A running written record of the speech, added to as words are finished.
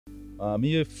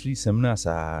Me free seminars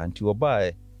anti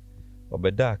obae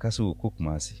obeda akase wo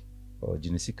kokumase o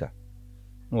jinisika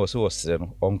no wo so wosre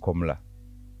no onkomla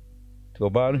ti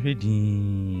oba no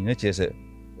hwedi na chese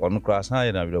onu kras ha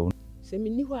ya na biro se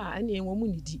minni ho a ane enwo mu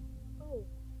nidi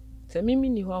se mimi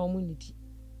ni ho a mu nidi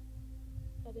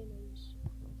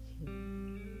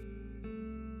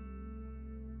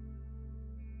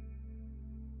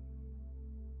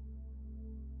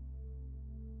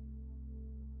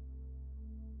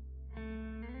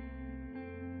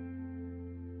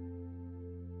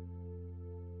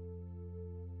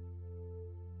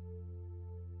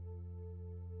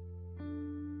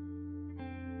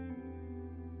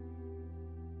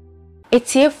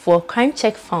Etiefo Crime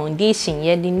Check Foundation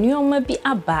ye de nneoma bi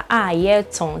aba a ye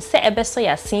ton se ebeso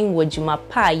yasin wajuma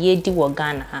pa ye di wo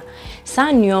Ghana ha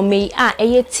sa nneoma yi a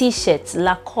eye t-shirt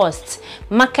Lacoste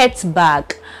market bag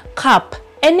cap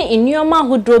ene nneoma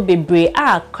hodro bebre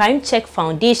a Crime Check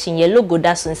Foundation ye logo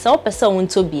da so se opese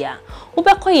wonto bia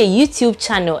ubekọ ye YouTube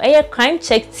channel eye Crime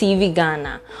Check TV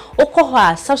Ghana okọ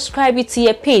ho subscribe to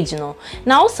your page no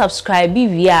na o subscribe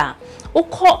wi a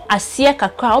Uko asie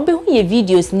kakra obehu ye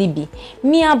videos ni bi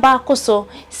mia ba koso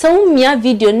se mia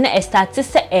video na start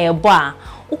se ebo a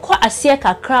uko asie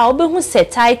kakra obehu se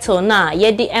title na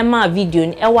ye de ema video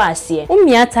ni ewa asie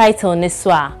mia title ne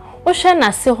so a wo hwe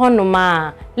na se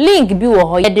honoma link bi wo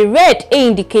ho ye de red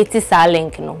indicate sa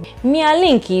link no mia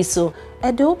link iso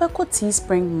e de obeko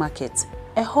Teespring market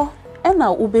eho e na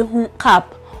obehu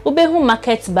cap obehu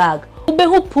market bag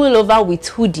Ubehu pull over with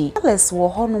hoodie. Ales wo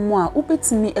hono mo a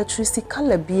ubetimi atrisi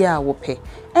kala bia wo pe.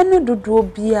 Ene dodo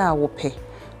bia wo pe.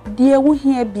 Die wo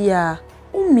hia bia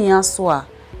umia so a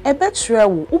ebetre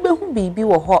wo ubehu bibi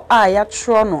wo ho a ya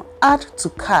tro no add to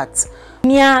cart.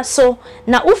 Mia so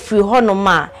na ufri hono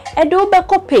ma ede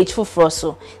ubeko page foforo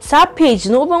so. Sa page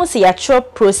no ubehu se ya tro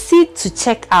proceed to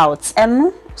check out.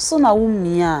 Eno so na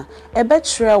umia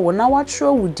ebetre wo na wa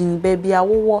tro wo din bia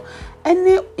wo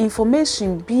any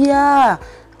information bia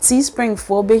Teespring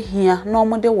for be here no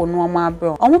mo de wo no ma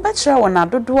bro omo be kire wo na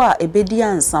dodo a ebedi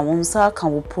ansa wo nsa ka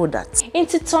wo product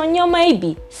inti tonyo mai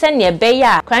bi se ne be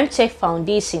ya Crime Check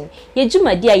Foundation ye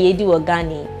jumadi a ye di wo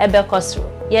Ghana ebe kosro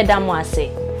ye da mo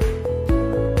ase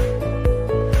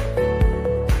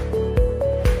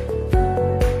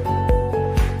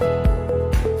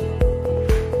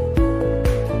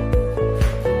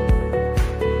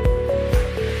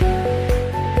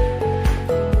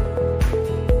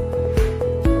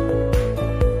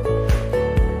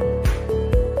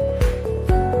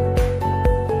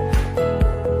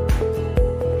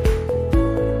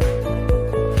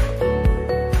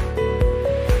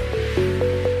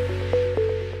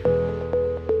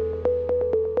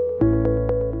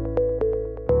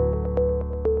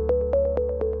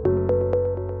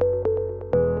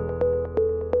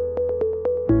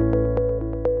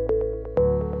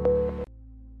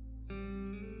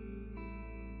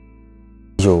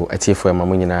Yo, atiefo ma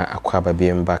munyina akwa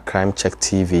babemba Crime Check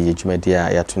TV yedwumadi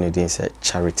a yato ne din se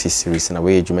charity series na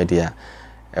we yedwumadi a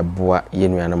eboa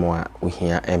yenuanamo a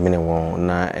ohia emene won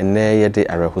na ene yede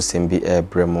arehosem bi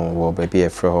ebremo wo ba bi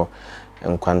efre ho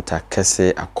enkwanta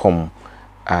kese akom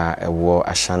a ewo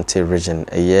Ashanti region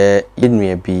eye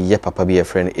yenua bi ye papa bi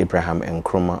efre no Abraham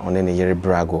Nkrumah one ne yere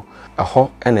Brago aho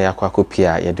ene yakwa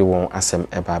kopia yede won asem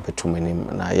eba betumanim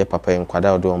na ye papa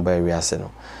enkwada odo on ba wiase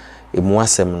no emu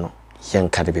asem no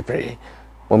yanka de bebre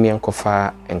omi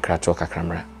enkofa enkrato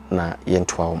kakramra na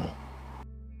yentoa omo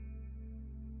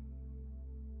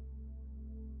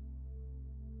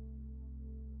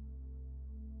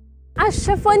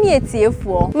Ashefoni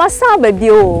etiefo masaba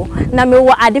bi o na me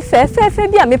wo ade fefefe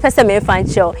bi a me pese me fa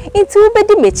ncheo nti wo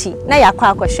bedi mechi na yakwa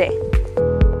akohwe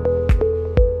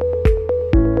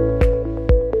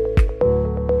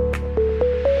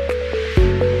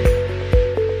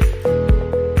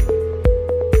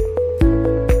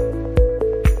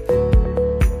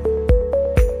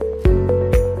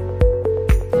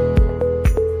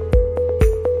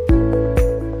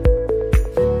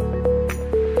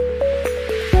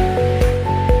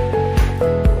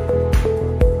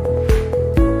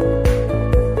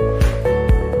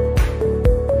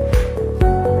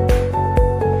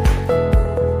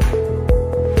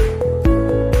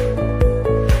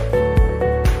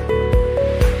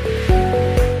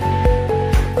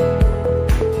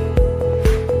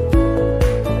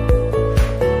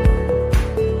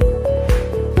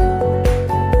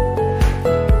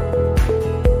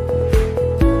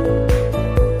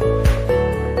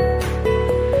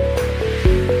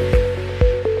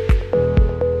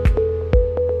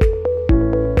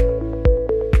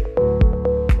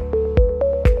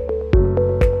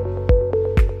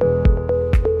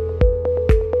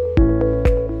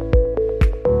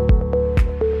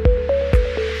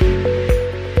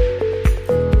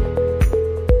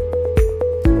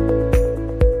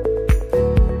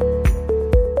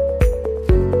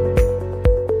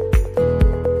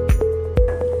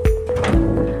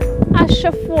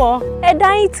Ashafo,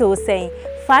 edan to say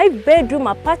 5-bedroom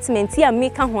apartment ya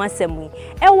meka ho asem yi.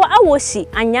 Ewo awoshi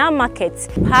anya market,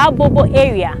 pa bobo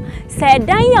area. Say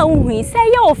dan ya unhui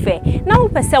say ya ofe. Na wo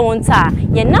pese won ta,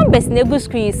 ye numbers na gu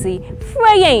screen si.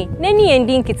 Frɛ yen, na ni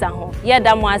endi nkita ho. Ye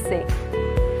da mo ase.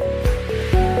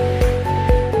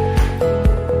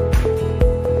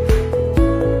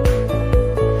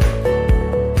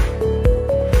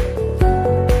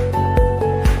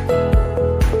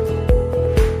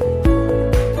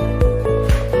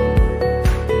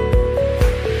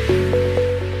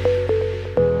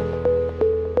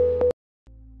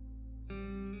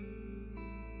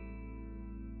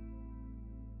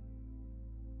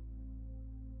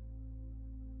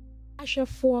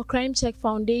 For Crime Check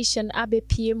Foundation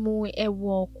ABPMO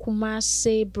ewo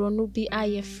Kumase Bronubi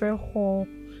ayefre ho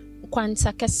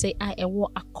kwanta kese a ewo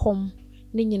akom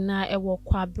ne nyina ewo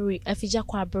Kwabere Afija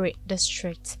Kwabere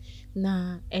district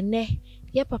na ene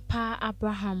ye papa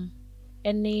Abraham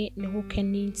ene ne ho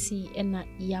kaninti ena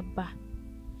yaba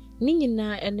ne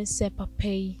nyina ene se papa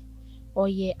yi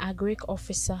oye agric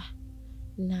officer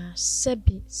na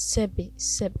sebi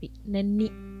na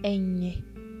ni enye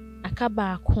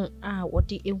akaba akon a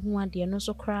wode ehu ade no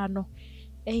so kra no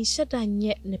enhyeda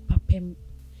nye ne papem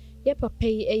ye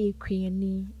papai eye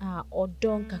kwiani a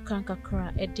odon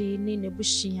kakra ede ne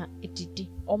nebushia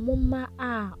edidi omoma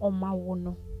a omawo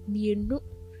no mienu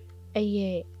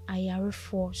eye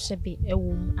ayarefo sebe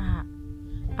ewum a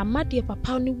amade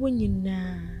papa no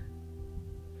wonyina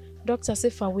Dr.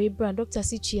 Sefa Webra Dr.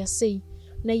 Sichia sei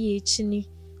na ye chini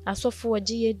asofo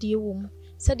oje ye die wum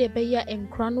sade beya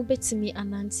enkra no betimi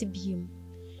ananti biem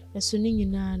eso ne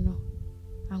nyina no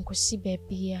ankosi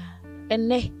bebia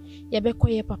ene ye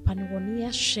bekoye papa no woni ya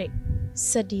hye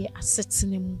sade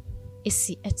asetene mu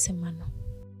esi etema no.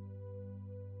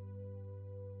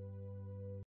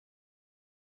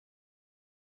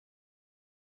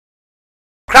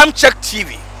 Crime Check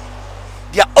TV,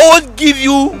 they always give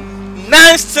you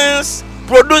nice things,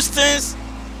 produce things,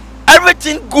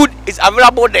 everything good is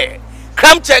available there.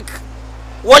 Crime Check,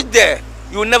 watch there,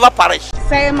 you will never perish.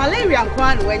 Say malaria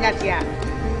and when you're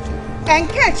and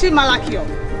catch malakio,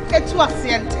 it's what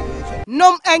siente.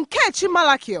 Nom and catch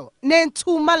malakio, name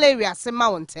two malaria se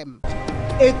mountain.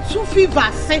 A two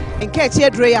fever say and catch a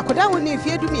dray. Could I win if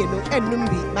you do me no and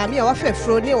numbi, mammy or fair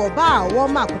frone or bar,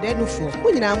 warm up with any fool,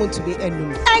 when I want to be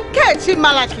enemy. And catch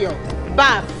malakio,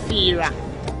 bar fear.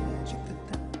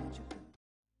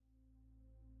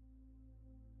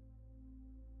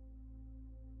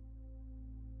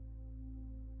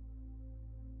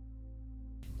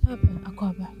 Papa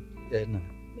akwaba na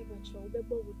beba cho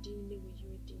bebo wudi ne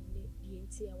wiyudi ne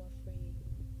dienti awa frɛ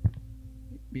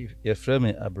ye frɛ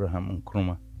me Abraham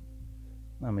Nkrumah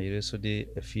na me yere so de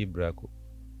afi brako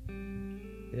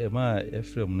e ma ye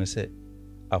frɛ mu ne sɛ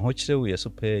ahokyere wo ye so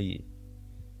pɛ yi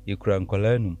ye kura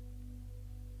nkwala num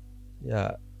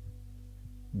ya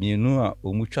mienu a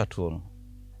omu twato no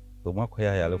omu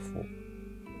akoya yalefo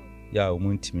ya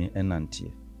omu ntimi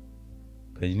enantie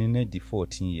panyin na di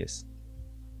 14 years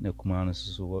na kuma no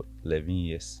so 11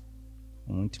 years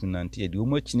ntimi nanti edi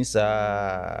omo chini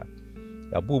saa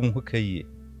abo mu hokaye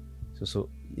so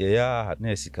ye ya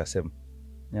na esikasem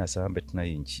na asa betna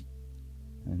yinchi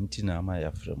nti na ama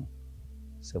ya frem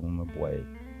semu meboaye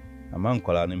ama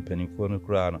nkola no mpanifo no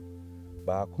kura no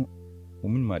baako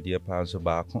omunima de pa so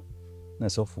baako na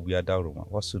so fu bia dawroma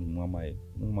waso nu amaye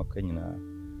mu makanyina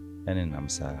ene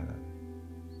namsa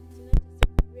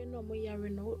mo yare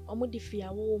no omo di fi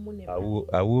awo mu ne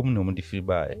awo mu no mo di fi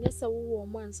ba e nyesa wo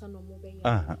mo ansa no mo be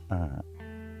ya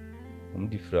omo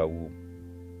di fi awo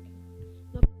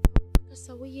na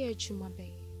kasa wo ye adwuma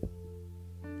be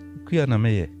kuya na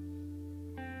meye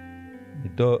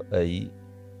do ayi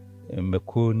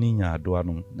meko ni nyaado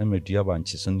anu na medua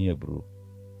banche so ne aburo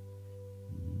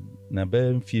na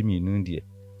be mfie mi nu die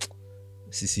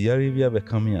sisi yare bia be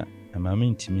kam ya amame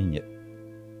ntimi nye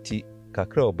ti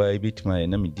kakra oba ebitima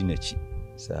na medi nachi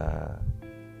sa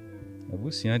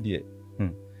abusia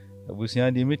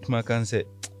de metima kan se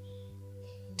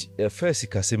first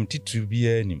kasem titru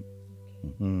bia anim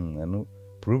ano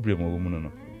problem wo mu no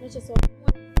no so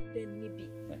den ni bi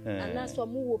ana so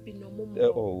mu wo bi no mo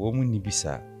wo mu ni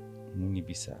bisa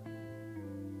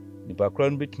ni bakra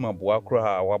no betima boa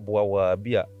kra awaboa wa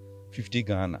bia 50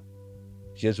 Ghana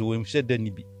jesu wo mhye da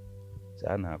ni bi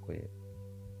sa na akoye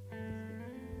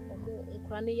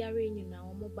krane yare nyina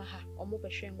omo ba ha omo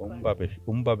behwe nkra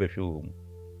omba behwe wo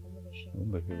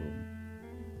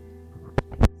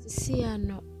sisi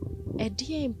ano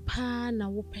edie mpa na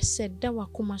wo pese da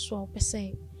wakoma so wo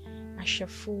pese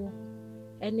ahwefo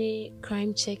ene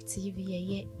Crime Check TV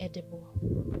ye edible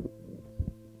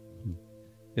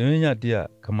Enya dia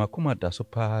kama kuma da so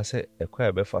pa se ekwa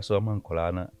ebefa so ma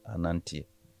nkola na anantie.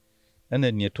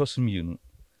 Ena ne tosum yinu.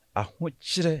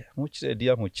 Ahokyere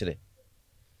dia ahokyere.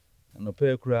 No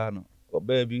pe kura no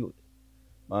oba bi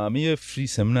ma me free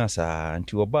semina sa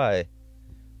anti oba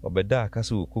obeda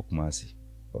akase okukumase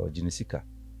o jinisika.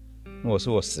 No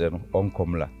so wosre no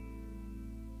onkomla.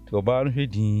 Ti oba no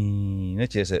hwedin na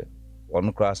chese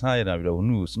onu kura san ya na bia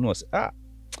news no se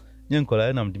nye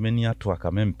nkola na mdimani ato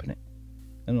aka mempene.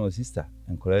 Eno sister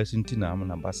nkola sunti na am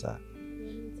na basa.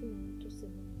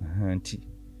 Anti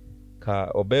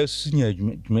ka oba sunya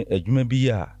adwuma bi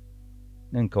ya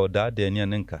nenka oda da ni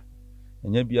nenka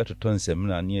enya bi atoto nsem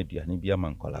na ne aduane bi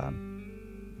amankola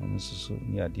no ono susu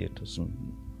ni ade to so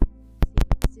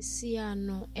sisia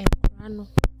no ekra no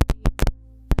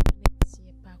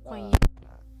sie pa kwanye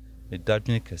e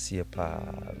dadwene kase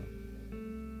pa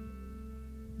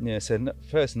ne se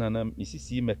first na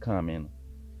isisi meka me no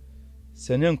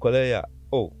se ne nkola ya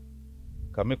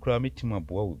ka me kura mitima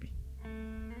boa obi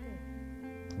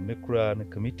me kura na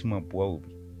kamitima boa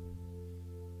obi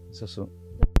so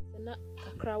na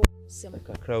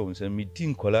kakra wo nsem mi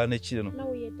tin kola na chire no na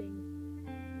wo yeden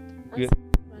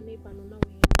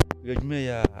adwuma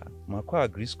ya makwa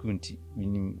agri school nti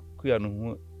minim kuya no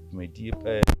ho medie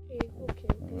pa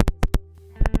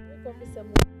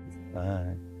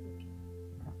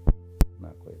na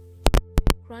kwa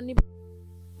krani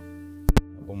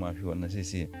bo ma hwe na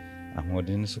sisi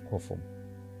ahoden so kofom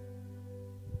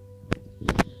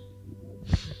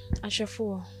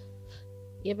ashafo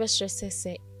yebe stress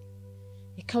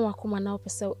eka wakoma na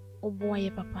opese obo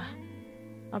aye papa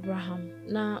Abraham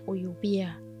na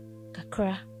oyobia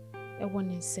kakra ewo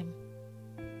nsem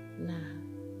na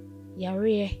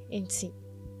yare enti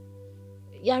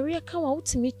yare ka wa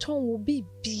utimi ton wo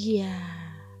bibia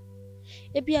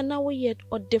ebia na wo ye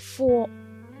odefo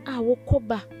a wo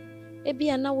koba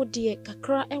ebia na wo de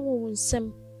kakra ewo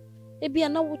nsem ebia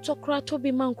na wo tokra to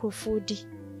bi mankrofo di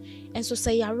enso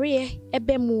say yare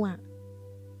ebe mu a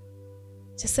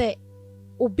se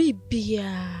obi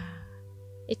bia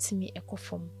etimi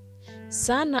ekofom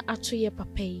sana atoye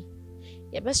papa yi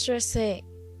ye be stress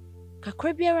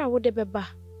kakra biara wo de beba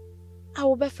a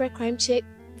wo be frɛ Crime Check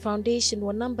Foundation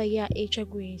wo number ya echa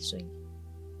green so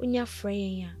unya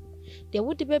frɛ ya de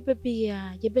wo de beba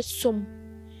bia ye be som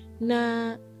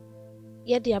na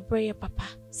ye de abrɛ papa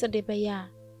se de be ya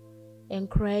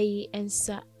enkrai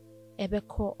ensa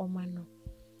ebekɔ omano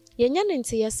yenya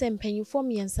nti yese mpanyinfo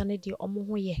miensa ne de omo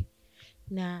ho ye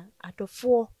na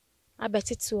adofo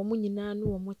abetete omo nyina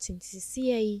no omo tintisi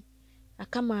yi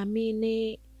aka maame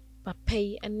ne papa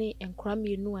yi ene enkora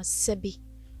mienu asebi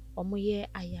omo ye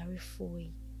ayarefo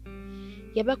yi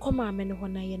yebekɔ maame ne ho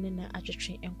na ye ne na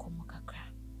atwetwe enkomo kakra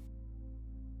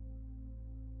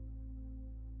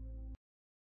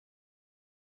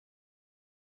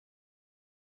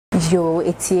yo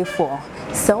etiefo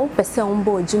so pese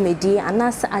umbo jumedi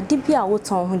anasa adibia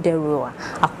woton ho derua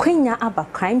akwenya aba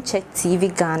Crime Check TV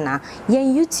Ghana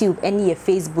yen YouTube ene ye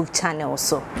Facebook channel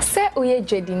so se oye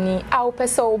dwedini a wo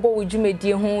pese wo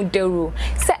jumedi ho deru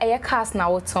se eye cast na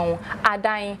woton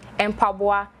adan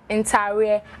empaboa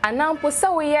entare anampo se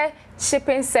woye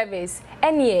shipping service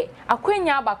ene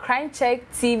akwenya aba Crime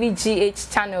Check TV GH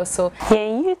channel so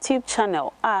yen YouTube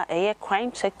channel eye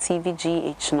Crime Check TV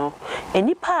GH no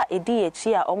enipa edi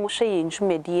echi a omohwe yen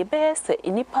jumedi be se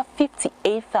enipa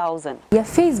 58,000 your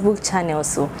Facebook channel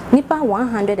so nipa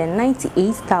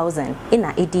 198,000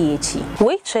 ina edi echi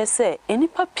we chese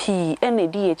enipa pi ene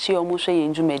edi echi omohwe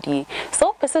yen jumedi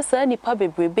so pese sa nipa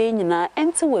bebrebe nyina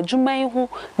enti wadwuman ho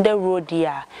the road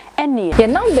ya ene your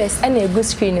numbers ene egu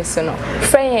screen so no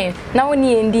friend na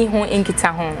woni endi ho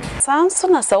enkita ho sanso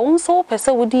na sa wonso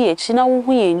pese wodi echi na wo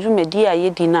hu yen jumedi a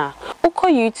yedi na uko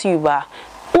YouTube a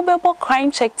ubebo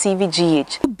Crime Check TV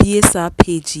GH BSA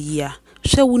page ya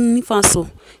hwe wonni fa so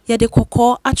ye de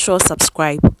kokko atro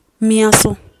subscribe mia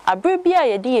so abre bia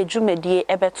ye de adwumadie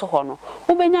ebeto ho no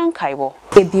ubenya nkaibo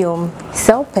ebiom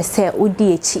sel pese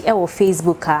odi echi e wo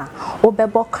Facebook a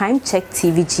ubebo Crime Check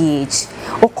TV GH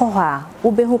okọ ha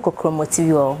ubehu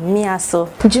kokromotivio mia so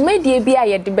dwumadie bia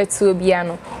ye de beto obia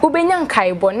no ubenya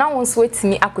nkaibo na wonso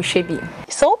wetimi akohwe bi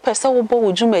so pese wo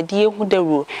bo dwumadie hu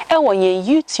deru e wo yen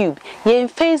YouTube yen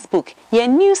Facebook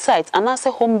yen news site anase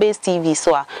home based TV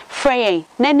so a frey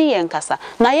nani yen kasa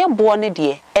na ye bo ne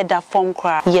de eda form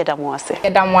kra yedamo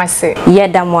ase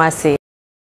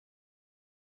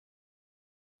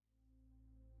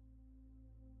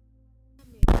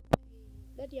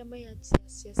Daddy amaya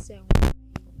tiase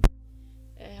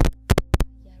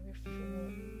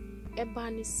yarefo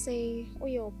eba ni sei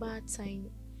oye oba tan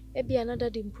ebi another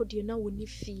de mpodie na woni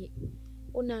fie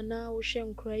ona na wo hwe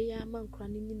nkra ya ma nkra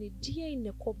ne nyine die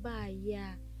ne koba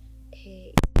ya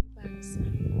bansa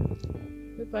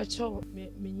me pa cho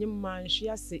me nyim man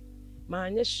hwe ase ma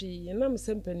anya hwe na me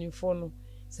sempanifo no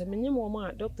se me nyim wo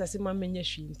ma doctor se ma menye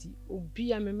hwe nti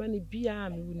obi a me ma ne bia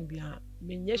me wonu bia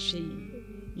menye hwe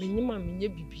me nyim a menye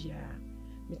bibia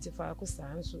me te fa ko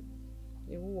saa nso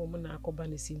e wo mo na akoba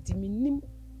ne sinti me nim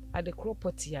ade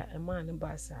property a ma ne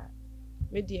ba saa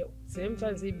me de se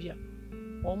mfa ze bia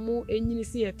omo enyini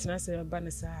se yetena se ba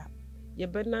ne saa ye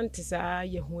benante saa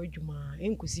ye ho adwuma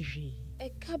enkusi hwe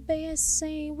eka beye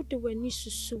sen wo de wani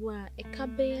susu a eka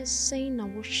beye sen na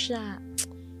wo hwa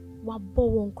wabɔ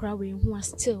won kra we hu a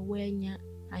still wanya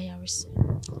ayarese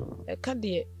eka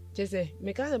de chese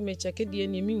me ka me cheke de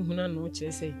ni mi hu na no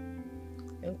chese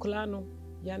enkola no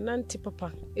ya nante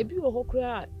papa ebi wo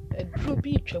hokra aduro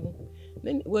bi twam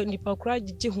na wani pa kra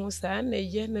gigi ho saa na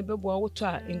ye na bebo awoto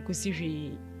a enkusi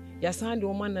hwe ya san de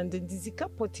o ma na ndezi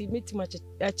kapoti metima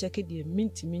a cheke de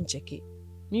minti min cheke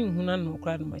mi hu na no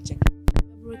kra no ma cheke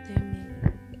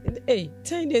eh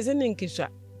 10 days in nkisha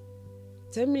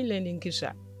 10 million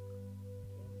nkisha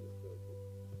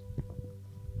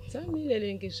 10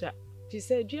 million nkisha she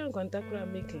said do you contact kra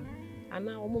making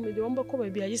ana omo me de omba ko ba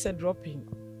bia yisa dropping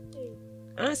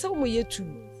asa omo yetu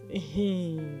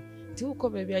ti ko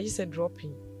ba bia yisa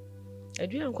dropping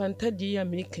aduan kwanta di ya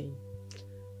making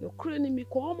no kura ni mi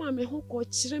ko ma me ho ko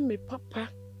kire me papa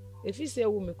efi se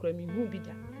wo me kura mi hu bi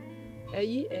da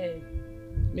ayi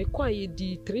me kwa ye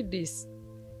di 3 days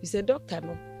he said doctor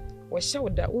no wo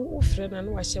shawda wo frɛ na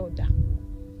no wa shawda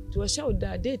to wo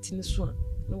shawda date ni so a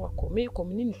no wakɔ me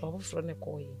komini ni pa foforo ne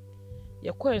kɔ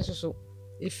ye kɔ enso so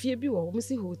efie bi wo mo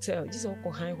si hotel gise wo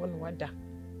kɔ han ho no wada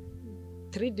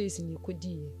 3 days ni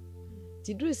kɔdi ye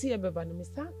ti duro si ye beba no me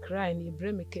sa cry ni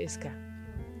ebre me keska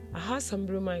aha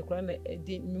sambro mai kura na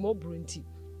de mi mobro nti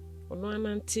ono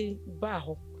anante ba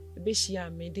ho be hia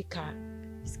me de ka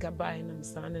iska bae na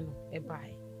msane no e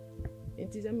bae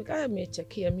enti za me ka me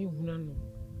check ya mi huna no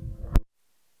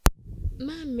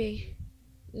mame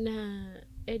na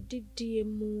edidie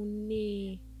mu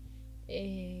ne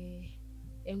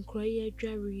enkroye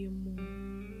adware mu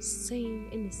sen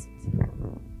enesiti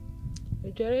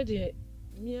adware de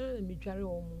mia na me dware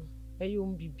wo mu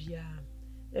eyom bibia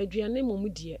aduane mu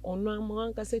de ono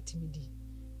amanka setimidi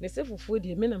ne se fufuo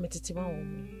de me na metetema wo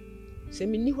mu se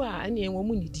me ni ho a ane wo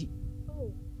mu nidi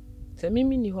se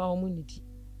mimi ni ho a wo mu nidi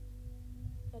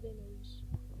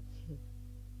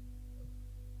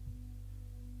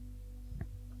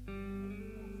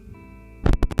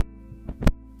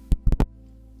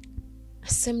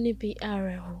asemni bi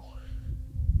areho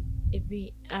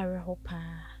ebi areho pa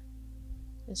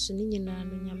nso ni nyina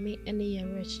no nyame ene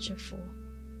yere chichefo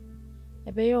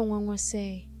ebe ye onwanwa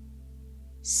se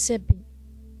sebi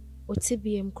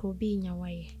otibiem krobi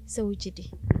nyawaye se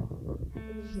wujidi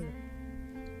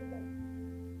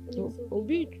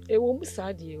obi ewo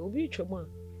musade obi twema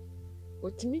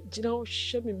otimi gina o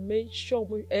hye me me show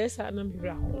mo esa na me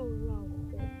bra ho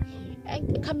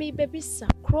kame bebisa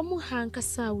kromu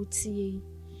hankasa wutie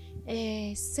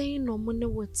sei no mo ne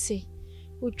wote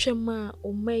utwema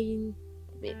omayin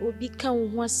obi ka wo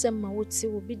ho asema wote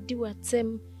obi di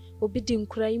watem obi di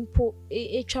nkura impo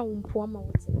etwa wo mpo ama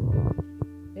wote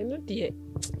eno de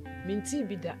minti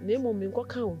bi da na emo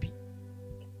minkoka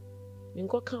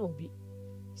obi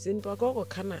sen pa ko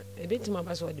kana ebetima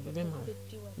ba so de bebe ma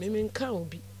me minka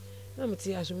obi na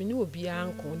mti aso me ni obi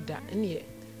anko da ne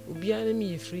obi an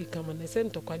me free kama na se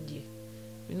ntokwa de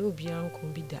me ni obi anko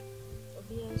bi da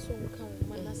obi anso nka wo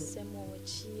mana semo wo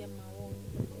chie ma wo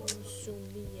so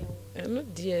liye eno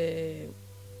de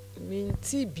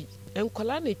minti bi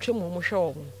enkola na twem mo hwe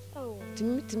wo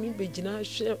timi begina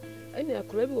hwe ani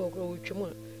akora bi wo twem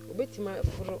a obetima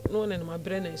foro no na ma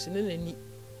bre na so na nani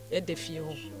e de fie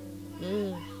ho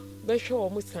be hwe wo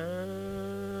mo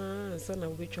san sana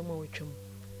wo twem wo twem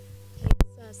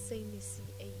sa sei nisi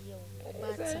eyo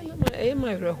obata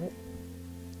my reho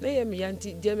na ye me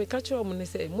yanti de me ka kire mo ne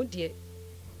se mo de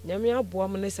nyame aboa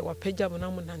mo ne se wapagya mo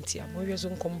na mo nante a mo hwe so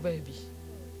nkom ba bi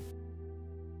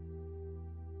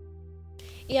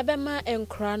yabema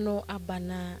enkra no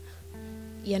abana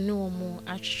yene wo mu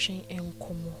atwetwen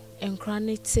enkomo enkra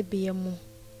ne tebeye mu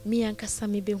mi ankasa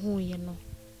me be hu ye no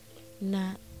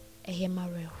na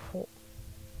ehemareho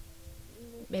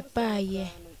beba ye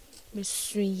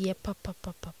mesuye papa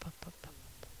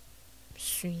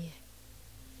suye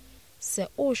se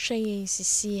o hwen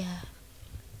sisia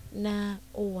na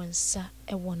o wonsa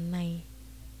e wonan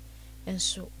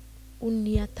enso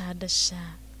unni atada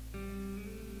sha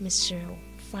mesero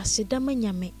fasida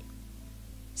manyame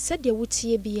sadia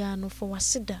wotie bia no for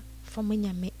wasida for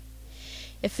manyame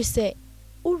efise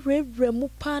urewura mu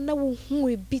pa na wo hu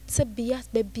ebi te bia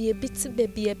bebia bi te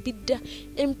bebia bi da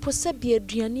emposa bia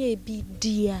aduane ebi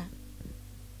dia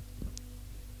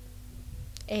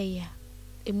eya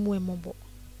emu emobo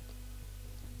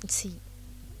nti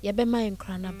yɛbɛma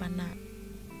nkra na bana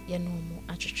yɛ no mu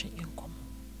atwetwe nkom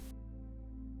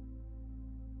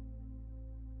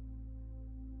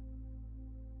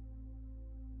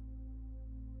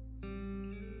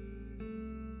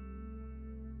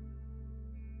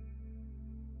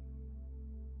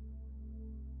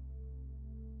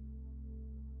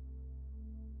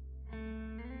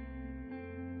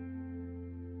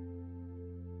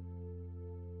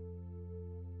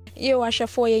ye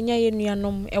wahwefo yenya ye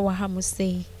nuanom e wa ha mu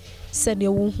sei sɛde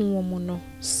wo hu wo mu no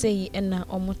sei na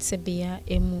omotebea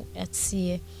emu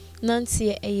atie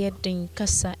nantie eye den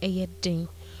kasa eye den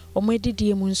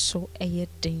omedidie mu nso eye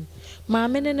den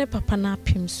maame ne papa na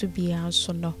apem so bia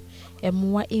nso no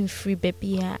emwa emfiri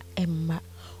babia emma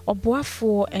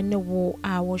oboafo ene wo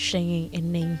a wo hwen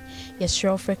enen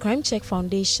yesro for Crime Check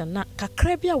Foundation na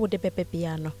kakra bia wo de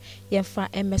bebia no yemfa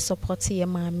eme support ye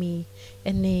maame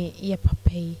ene ye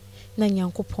papa yi na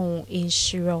nyankopon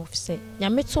enhyira ofse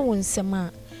nyameto wo nsem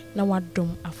a na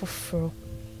wadom afoforo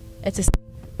etis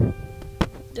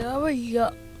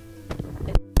Daria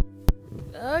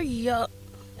aya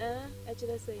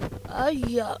ejira say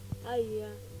aya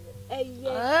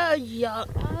aya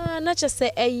na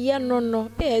chese eye no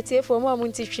tie for mo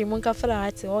ntitwi mo nka fra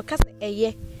ate o ka se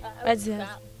eye adi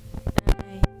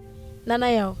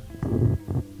nana ya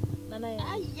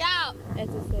aya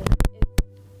etisay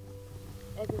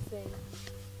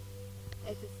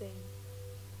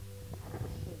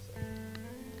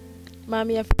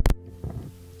Mami ya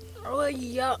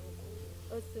aya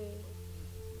ose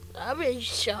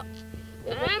abisha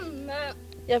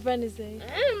ya friend say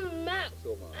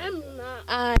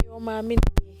ayo mami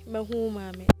mehu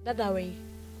mami dada we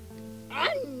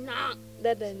anna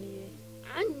dada ni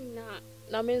anna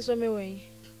na me so me we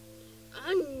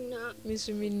anna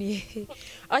misumi ni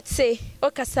otse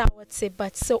okasa wotse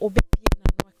but so obepie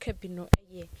na no aka bi no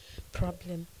eye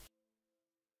problem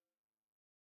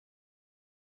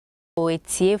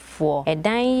Etiefo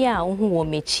edan ye a ohu wo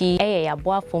mechi eye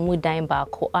yaboafo mu dan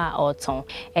baako a oton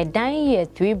edan ye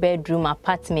 3-bedroom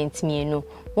apartment mienu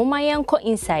moma yenko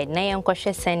inside na yenko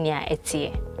hwe senia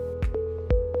etie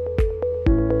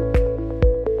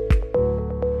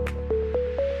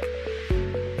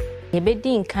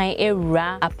yebedi nkan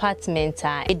ewura apartment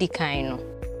a edikan no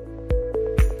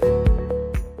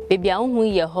baby a uhu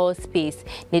ye hall space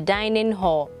the dining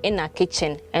hall in a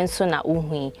kitchen enso na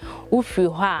uhu ufiri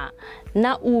ho a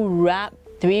na ura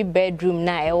 3-bedroom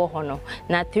na ewo ho no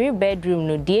na 3-bedroom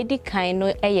no die di kan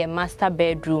no eye master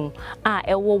bedroom a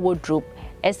ewo wardrobe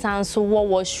esanso wo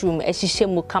washroom ehihye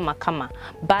mu kama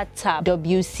bathtub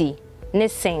WC ne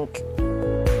sink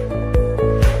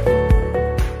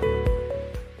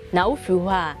na ufiri ho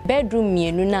a bedroom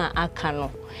mienu na aka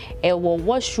no ewo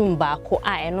washroom baako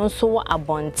a eno so wo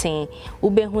abonten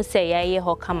ubehu se yaye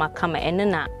ho kama ene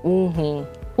na unhu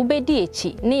ubedi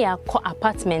echi ne yakọ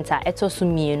apartment a etoso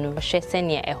mienu hwe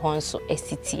sene ehon so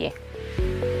esitie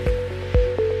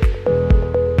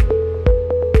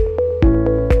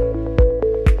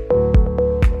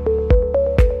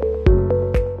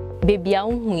baby a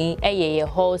unhu eye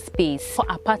hall space for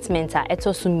apartment a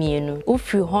etoso mienu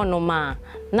ufiri honoma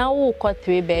na wo kọ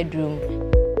 3-bedroom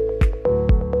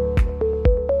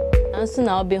anso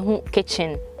na obehu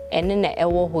kitchen ene na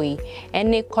ewo hoi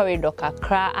ene corridor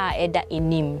kakra a eda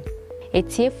enim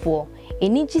etiefo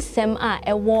enigisem a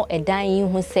ewo edan yi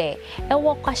hu se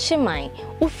ewo kwahyeman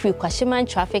ufiri kwahyeman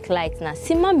traffic light na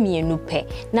sima mienu pe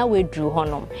na wedru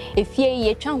honom efie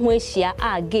ye twa ho ahia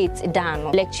a gate dan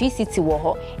no electricity wo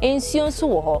ho ensuo nso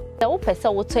wo ho da wo pese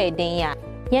wo to eden ya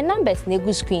ye numbers na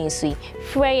egu screen so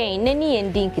frɛ yen nani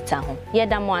yen din kita ho ye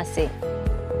da mo ase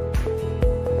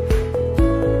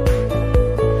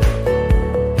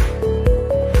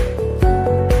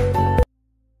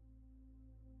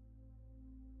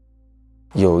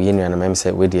yo yenu ana mem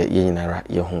se we de ye nyinara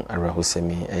ye hu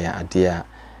arahosemi eya ade a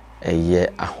eye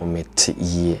ahomete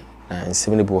yie na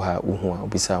nsem bo ha wo hu a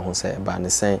obisa ho se ba ne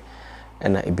sen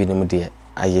na ebinom de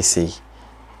ayesei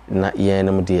na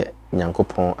yenum de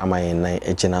nyankopon amayen nan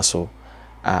egina so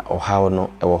a ohaw no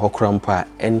ewo hokrampa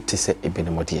ente se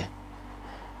ebinom de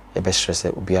e be stress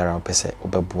obiara opese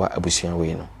obeboa abusua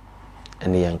we no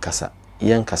ene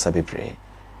yankasa bebre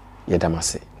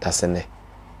yedamase dasene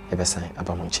e be san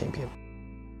abamon champion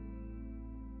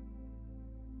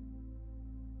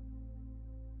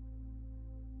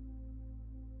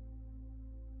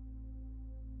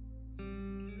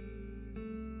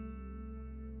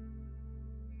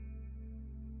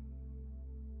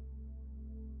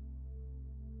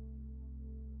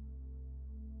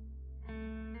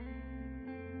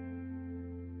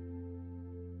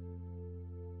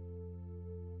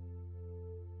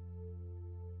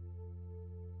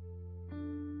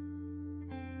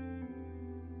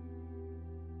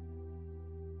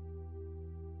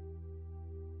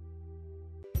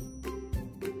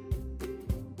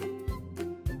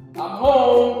I'm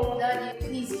home. Daddy,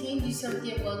 please, can you do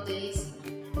something about this?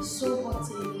 It's so hot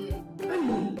in here.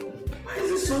 Why is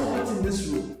it so hot in this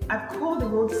room? I've called the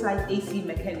roadside AC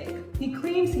mechanic. He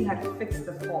claims he had fixed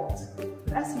the fault. But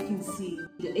as you can see,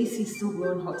 the AC is still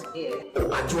blowing hot air. Oh,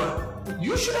 Ajua,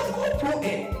 you should have called Pro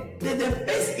Air. They're the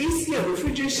best AC and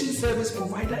refrigeration service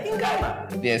provider in Ghana.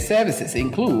 Their services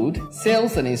include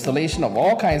sales and installation of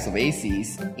all kinds of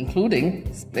ACs,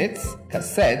 including splits,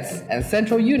 cassettes, and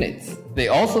central units. They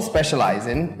also specialize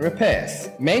in repairs,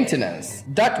 maintenance,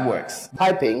 ductworks,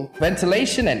 piping,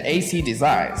 ventilation and AC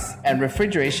designs, and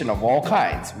refrigeration of all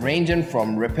kinds, ranging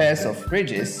from repairs of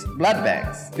fridges, blood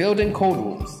banks, building cold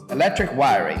rooms, electric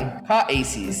wiring, car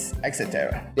ACs,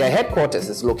 etc. Their headquarters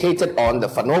is located on the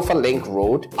Fanofa Link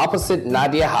Road, opposite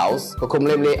Nadia House,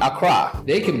 Kokomlemle, Accra.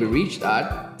 They can be reached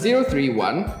at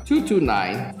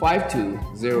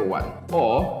 031-229-5201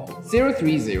 or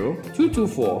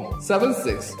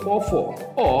 030-224-7644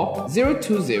 or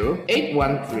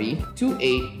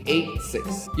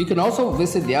 020-813-2886. You can also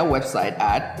visit their website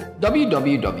at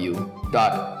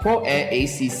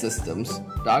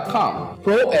www.proairacsystems.com.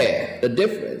 Pro Air, the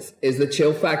difference is the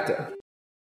chill factor.